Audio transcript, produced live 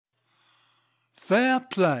Fair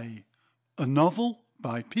Play, a novel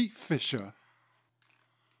by Pete Fisher.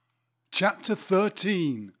 Chapter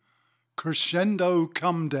 13, Crescendo,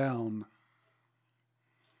 Comedown.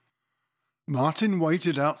 Martin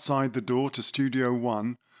waited outside the door to Studio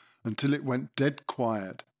One until it went dead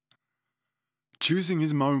quiet. Choosing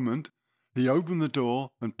his moment, he opened the door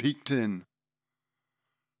and peeked in.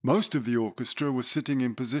 Most of the orchestra was sitting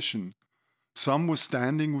in position. Some were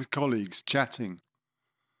standing with colleagues, chatting.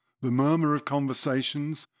 The murmur of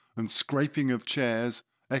conversations and scraping of chairs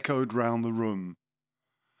echoed round the room.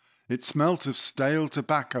 It smelt of stale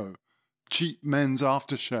tobacco, cheap men's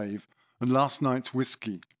aftershave, and last night's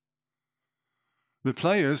whisky. The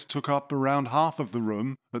players took up around half of the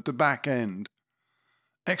room at the back end.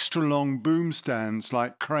 Extra long boom stands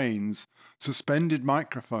like cranes suspended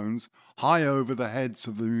microphones high over the heads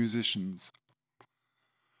of the musicians.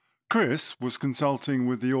 Chris was consulting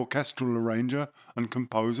with the orchestral arranger and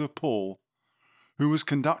composer Paul, who was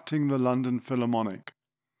conducting the London Philharmonic.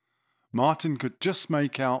 Martin could just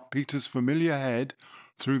make out Peter's familiar head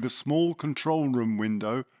through the small control room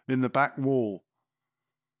window in the back wall.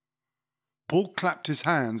 Paul clapped his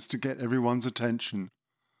hands to get everyone's attention.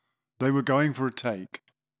 They were going for a take.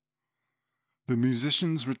 The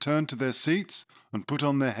musicians returned to their seats and put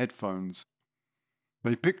on their headphones.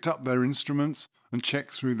 They picked up their instruments and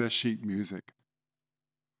checked through their sheet music.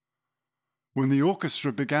 When the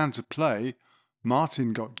orchestra began to play,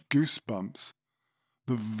 Martin got goosebumps.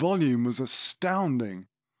 The volume was astounding.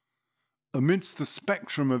 Amidst the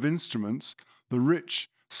spectrum of instruments, the rich,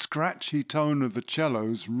 scratchy tone of the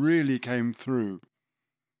cellos really came through.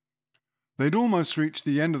 They'd almost reached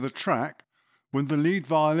the end of the track when the lead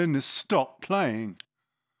violinist stopped playing.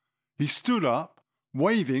 He stood up,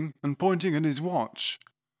 waving and pointing at his watch.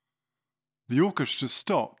 The orchestra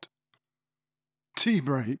stopped. Tea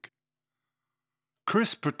break.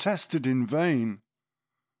 Chris protested in vain.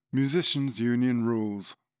 Musicians' union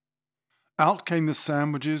rules. Out came the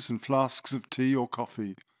sandwiches and flasks of tea or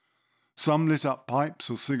coffee. Some lit up pipes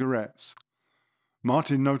or cigarettes.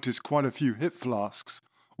 Martin noticed quite a few hip flasks,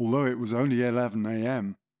 although it was only 11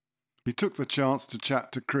 a.m. He took the chance to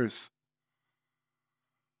chat to Chris.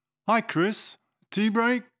 "Hi, Chris. Tea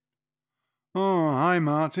break?" "Oh, hi,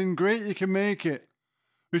 Martin. Great you can make it.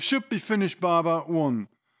 We should be finished by about 1.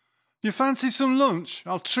 You fancy some lunch?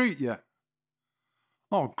 I'll treat you."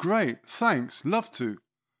 "Oh, great. Thanks. Love to.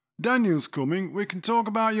 Daniel's coming. We can talk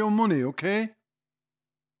about your money, okay?"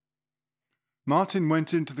 Martin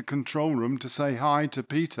went into the control room to say hi to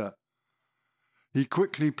Peter. He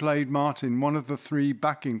quickly played Martin one of the 3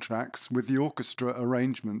 backing tracks with the orchestra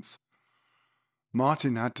arrangements.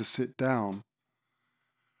 Martin had to sit down.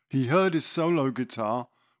 He heard his solo guitar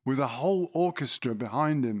with a whole orchestra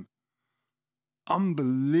behind him.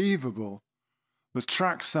 Unbelievable! The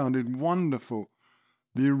track sounded wonderful.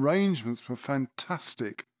 The arrangements were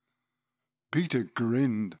fantastic. Peter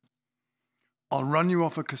grinned. "I'll run you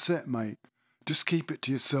off a cassette, mate. Just keep it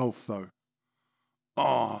to yourself, though."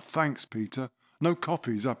 "Oh, thanks, Peter. No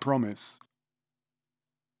copies, I promise."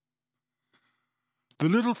 The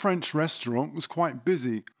little French restaurant was quite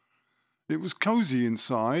busy. It was cosy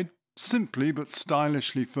inside, simply but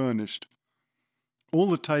stylishly furnished. All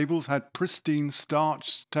the tables had pristine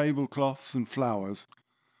starched tablecloths and flowers.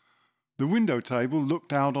 The window table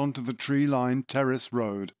looked out onto the tree-lined terrace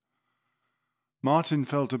road. Martin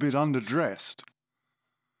felt a bit underdressed.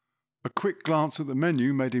 A quick glance at the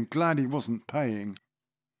menu made him glad he wasn't paying.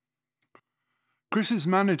 Chris's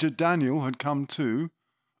manager Daniel had come too,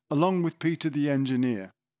 along with Peter the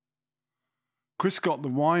engineer. Chris got the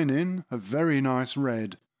wine in, a very nice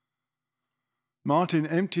red. Martin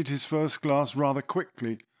emptied his first glass rather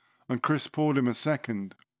quickly, and Chris poured him a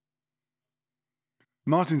second.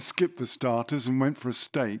 Martin skipped the starters and went for a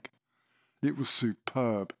steak. It was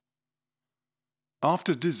superb.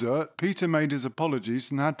 After dessert, Peter made his apologies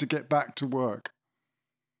and had to get back to work.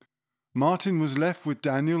 Martin was left with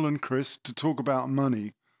Daniel and Chris to talk about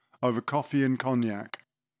money over coffee and cognac.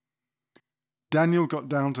 Daniel got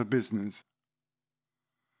down to business.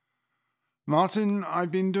 "Martin,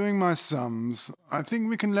 I've been doing my sums. I think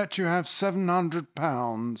we can let you have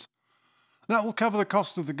 £700. That will cover the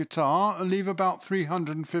cost of the guitar and leave about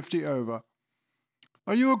 350 over.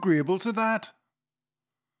 Are you agreeable to that?"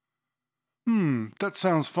 That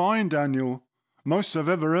sounds fine, Daniel. Most I've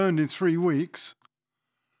ever earned in 3 weeks."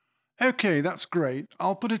 "Okay, that's great.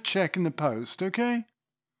 I'll put a cheque in the post, okay?"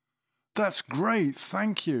 "That's great,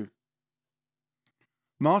 thank you."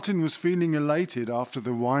 Martin was feeling elated after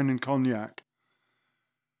the wine and cognac.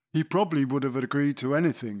 He probably would have agreed to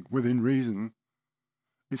anything, within reason.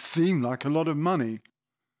 It seemed like a lot of money.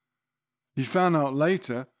 He found out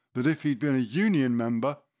later that if he'd been a union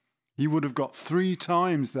member, he would have got 3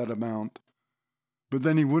 times that amount. But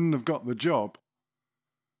then he wouldn't have got the job.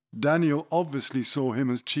 Daniel obviously saw him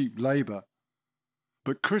as cheap labour,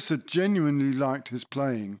 but Chris had genuinely liked his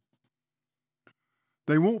playing.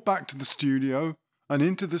 They walked back to the studio and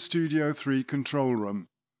into the Studio 3 control room.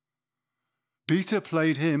 Peter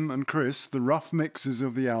played him and Chris the rough mixes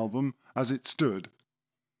of the album as it stood.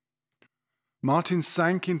 Martin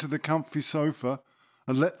sank into the comfy sofa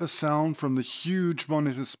and let the sound from the huge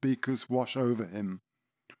monitor speakers wash over him.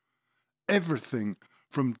 Everything,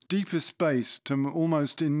 from deepest bass to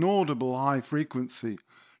almost inaudible high frequency,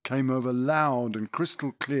 came over loud and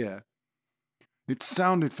crystal clear. It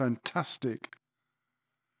sounded fantastic.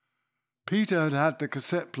 Peter had had the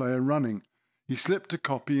cassette player running. He slipped a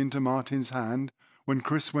copy into Martin's hand when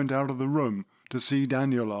Chris went out of the room to see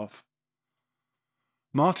Daniel off.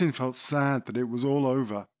 Martin felt sad that it was all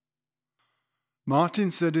over. Martin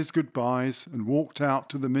said his goodbyes and walked out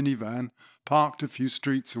to the minivan parked a few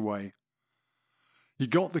streets away. He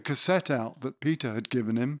got the cassette out that Peter had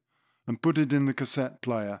given him and put it in the cassette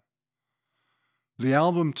player. The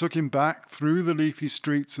album took him back through the leafy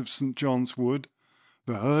streets of St. John's Wood,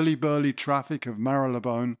 the hurly-burly traffic of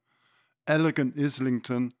Marylebone, elegant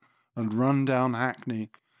Islington and run-down Hackney,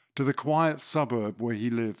 to the quiet suburb where he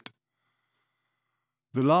lived.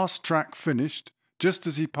 The last track finished just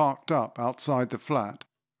as he parked up outside the flat.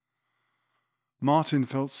 Martin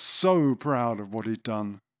felt so proud of what he'd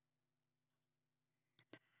done.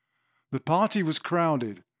 The party was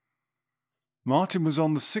crowded. Martin was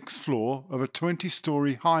on the 6th floor of a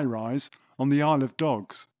 20-storey high-rise on the Isle of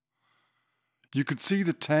Dogs. You could see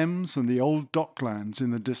the Thames and the old docklands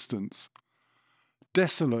in the distance.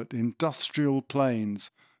 Desolate industrial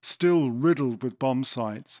plains, still riddled with bomb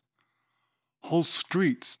sites. Whole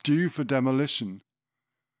streets due for demolition.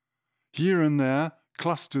 Here and there,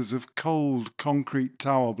 clusters of cold concrete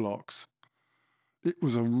tower blocks. It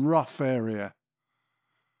was a rough area.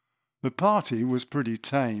 The party was pretty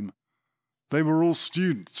tame. They were all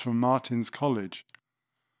students from Martin's college.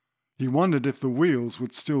 He wondered if the wheels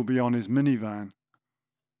would still be on his minivan.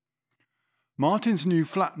 Martin's new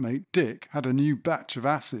flatmate, Dick, had a new batch of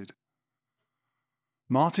acid.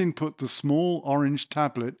 Martin put the small orange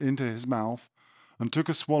tablet into his mouth and took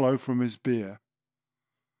a swallow from his beer.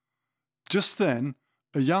 Just then,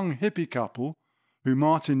 a young hippie couple, who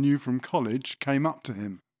Martin knew from college, came up to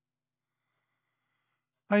him.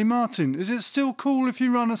 "Hey Martin, is it still cool if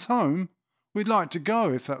you run us home? We'd like to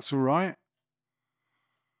go if that's all right."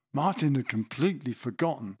 Martin had completely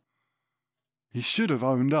forgotten. He should have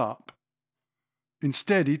owned up.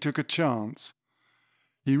 Instead, he took a chance.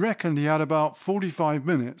 He reckoned he had about 45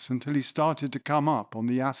 minutes until he started to come up on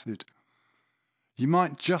the acid. He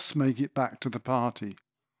might just make it back to the party.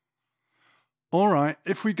 "All right,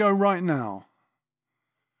 if we go right now."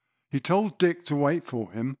 He told Dick to wait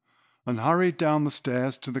for him and hurried down the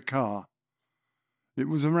stairs to the car. It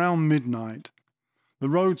was around midnight. The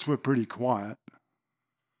roads were pretty quiet.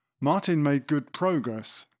 Martin made good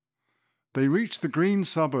progress. They reached the green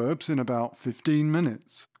suburbs in about 15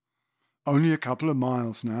 minutes. Only a couple of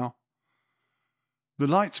miles now. The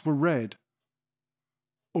lights were red.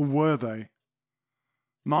 Or were they?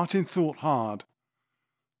 Martin thought hard.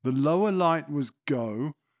 The lower light was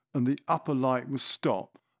go and the upper light was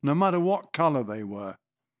stop, no matter what colour they were.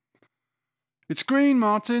 "It's green,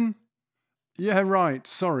 Martin." "Yeah, right,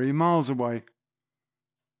 sorry, miles away."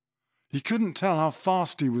 He couldn't tell how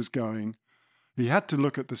fast he was going. He had to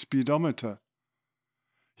look at the speedometer.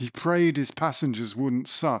 He prayed his passengers wouldn't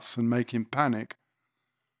suss and make him panic.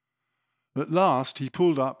 At last he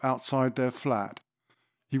pulled up outside their flat.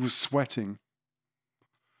 He was sweating.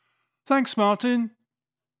 "Thanks, Martin."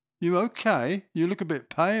 "You okay? You look a bit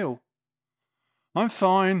pale." "I'm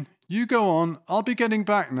fine. You go on. I'll be getting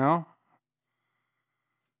back now."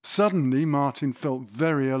 Suddenly Martin felt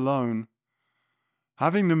very alone.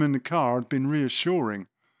 Having them in the car had been reassuring.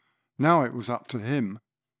 Now it was up to him.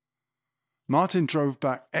 Martin drove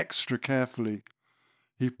back extra carefully.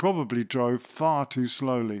 He probably drove far too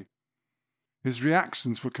slowly. His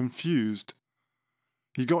reactions were confused.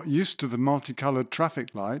 He got used to the multicoloured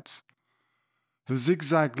traffic lights. The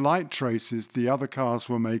zigzag light traces the other cars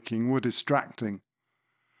were making were distracting.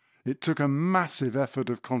 It took a massive effort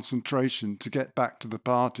of concentration to get back to the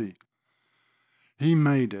party. He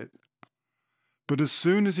made it. But as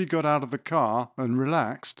soon as he got out of the car and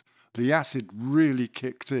relaxed, the acid really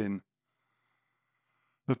kicked in.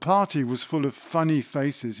 The party was full of funny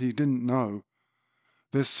faces he didn't know.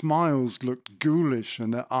 Their smiles looked ghoulish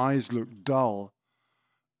and their eyes looked dull.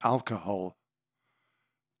 Alcohol.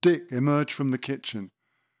 Dick emerged from the kitchen.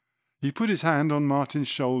 He put his hand on Martin's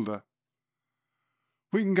shoulder.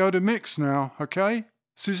 "We can go to Mick's now, okay?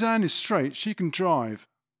 Suzanne is straight, she can drive."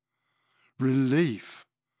 Relief.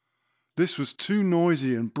 This was too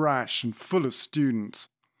noisy and brash and full of students.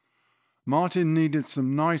 Martin needed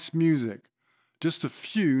some nice music, just a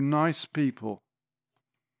few nice people.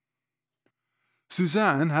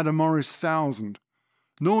 Suzanne had a Morris 1000,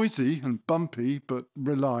 noisy and bumpy but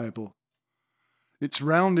reliable. Its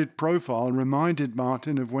rounded profile reminded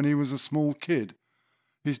Martin of when he was a small kid.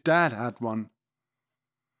 His dad had one.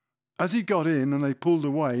 As he got in and they pulled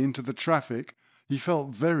away into the traffic, he felt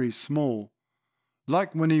very small,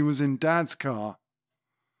 like when he was in Dad's car.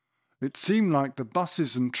 It seemed like the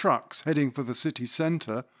buses and trucks heading for the city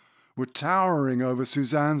centre were towering over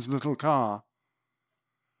Suzanne's little car.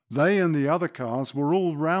 They and the other cars were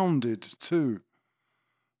all rounded too.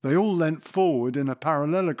 They all leant forward in a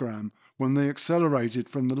parallelogram when they accelerated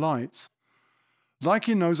from the lights, like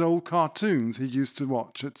in those old cartoons he used to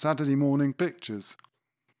watch at Saturday morning pictures.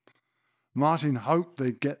 Martin hoped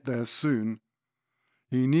they'd get there soon.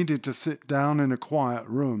 He needed to sit down in a quiet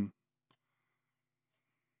room.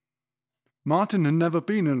 Martin had never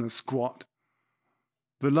been in a squat.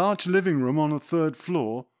 The large living room on the third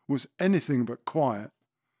floor was anything but quiet.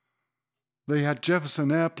 They had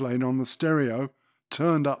Jefferson Airplane on the stereo,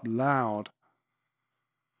 turned up loud.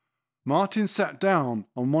 Martin sat down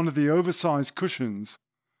on one of the oversized cushions.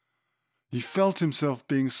 He felt himself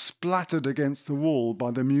being splattered against the wall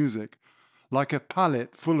by the music, like a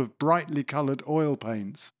palette full of brightly coloured oil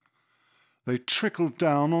paints. They trickled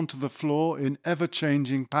down onto the floor in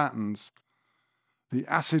ever-changing patterns. The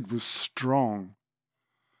acid was strong.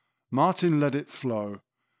 Martin let it flow.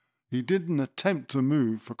 He didn't attempt to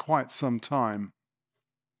move for quite some time.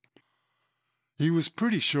 He was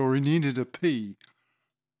pretty sure he needed a pee.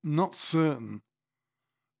 Not certain.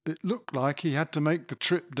 It looked like he had to make the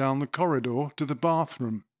trip down the corridor to the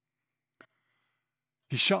bathroom.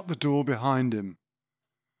 He shut the door behind him.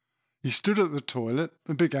 He stood at the toilet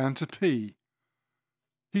and began to pee.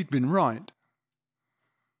 He'd been right.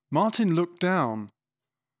 Martin looked down.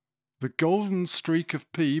 The golden streak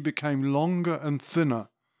of pee became longer and thinner.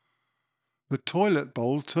 The toilet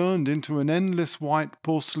bowl turned into an endless white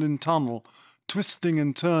porcelain tunnel, twisting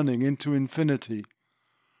and turning into infinity.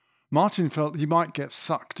 Martin felt he might get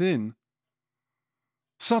sucked in.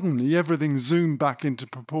 Suddenly everything zoomed back into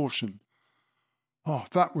proportion. Oh,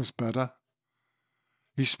 that was better.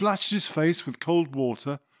 He splashed his face with cold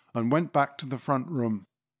water and went back to the front room.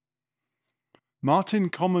 Martin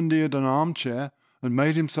commandeered an armchair and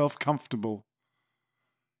made himself comfortable.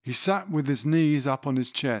 He sat with his knees up on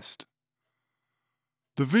his chest.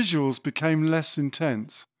 The visuals became less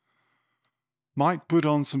intense. Mike put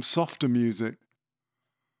on some softer music.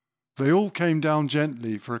 They all came down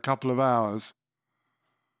gently for a couple of hours.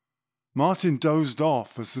 Martin dozed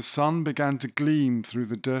off as the sun began to gleam through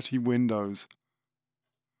the dirty windows.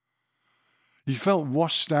 He felt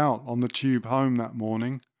washed out on the tube home that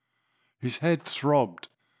morning. His head throbbed.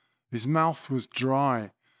 His mouth was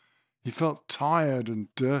dry. He felt tired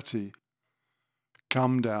and dirty.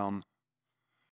 Comedown.